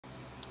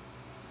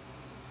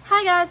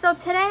Hi guys, so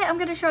today I'm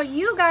going to show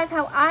you guys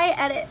how I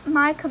edit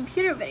my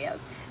computer videos.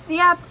 The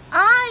app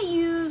I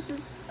use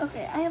is,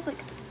 okay, I have like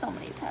so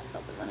many tabs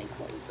open, let me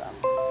close them.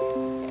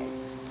 Okay,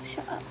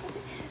 shut up. Okay.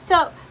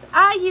 So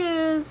I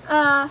use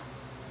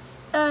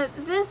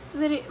this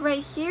video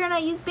right here, and I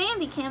use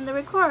Bandicam to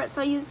record,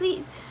 so I use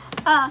these.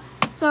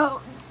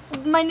 So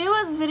my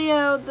newest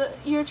video, the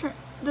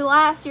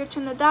last Your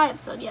Turn to Die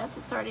episode, yes,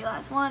 it's already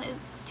last one,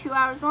 is 2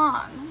 hours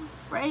long,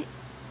 right?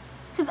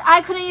 Because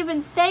I couldn't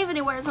even save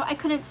anywhere, so I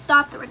couldn't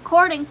stop the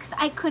recording because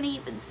I couldn't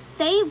even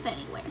save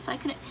anywhere. So I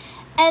couldn't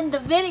end the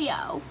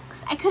video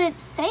because I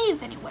couldn't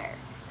save anywhere.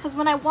 Because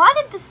when I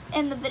wanted to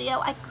end the video,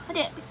 I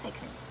couldn't because I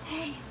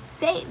couldn't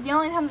save. The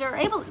only times I were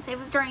able to save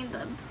was during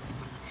the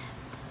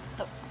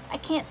I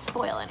can't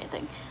spoil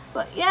anything.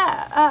 But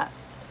yeah,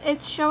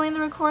 it's showing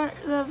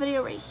the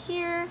video right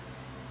here.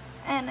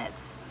 And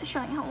it's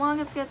showing how long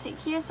it's going to take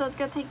here. So it's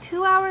going to take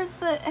 2 hours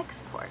to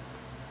export.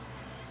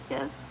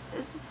 Yes,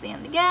 this is the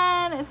end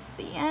again. It's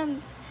the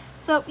end.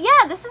 So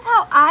yeah, this is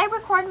how I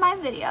record my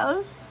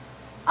videos.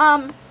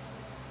 I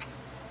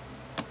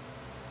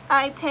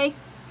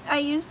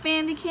use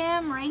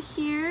Bandicam right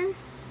here,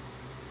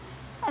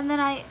 and then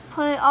I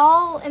put it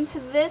all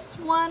into this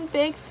one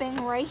big thing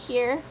right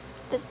here,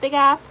 this big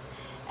app,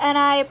 and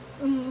I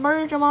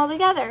merge them all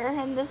together.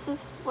 And this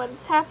is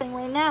what's happening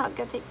right now. It's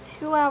gonna take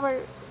 2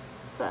 hours.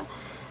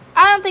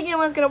 I don't think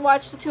anyone's gonna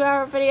watch the 2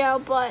 hour video,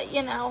 but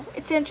you know,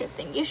 it's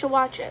interesting. You should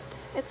watch it.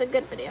 It's a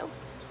good video.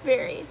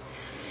 It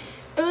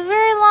was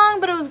very long,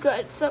 but it was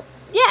good. So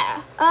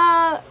yeah,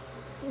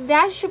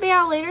 that should be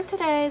out later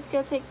today. It's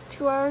gonna take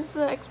 2 hours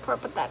to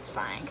export, but that's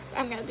fine because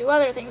I'm gonna do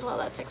other things while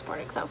that's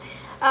exporting. So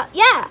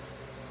yeah,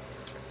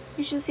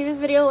 you should see this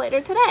video later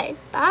today.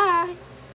 Bye.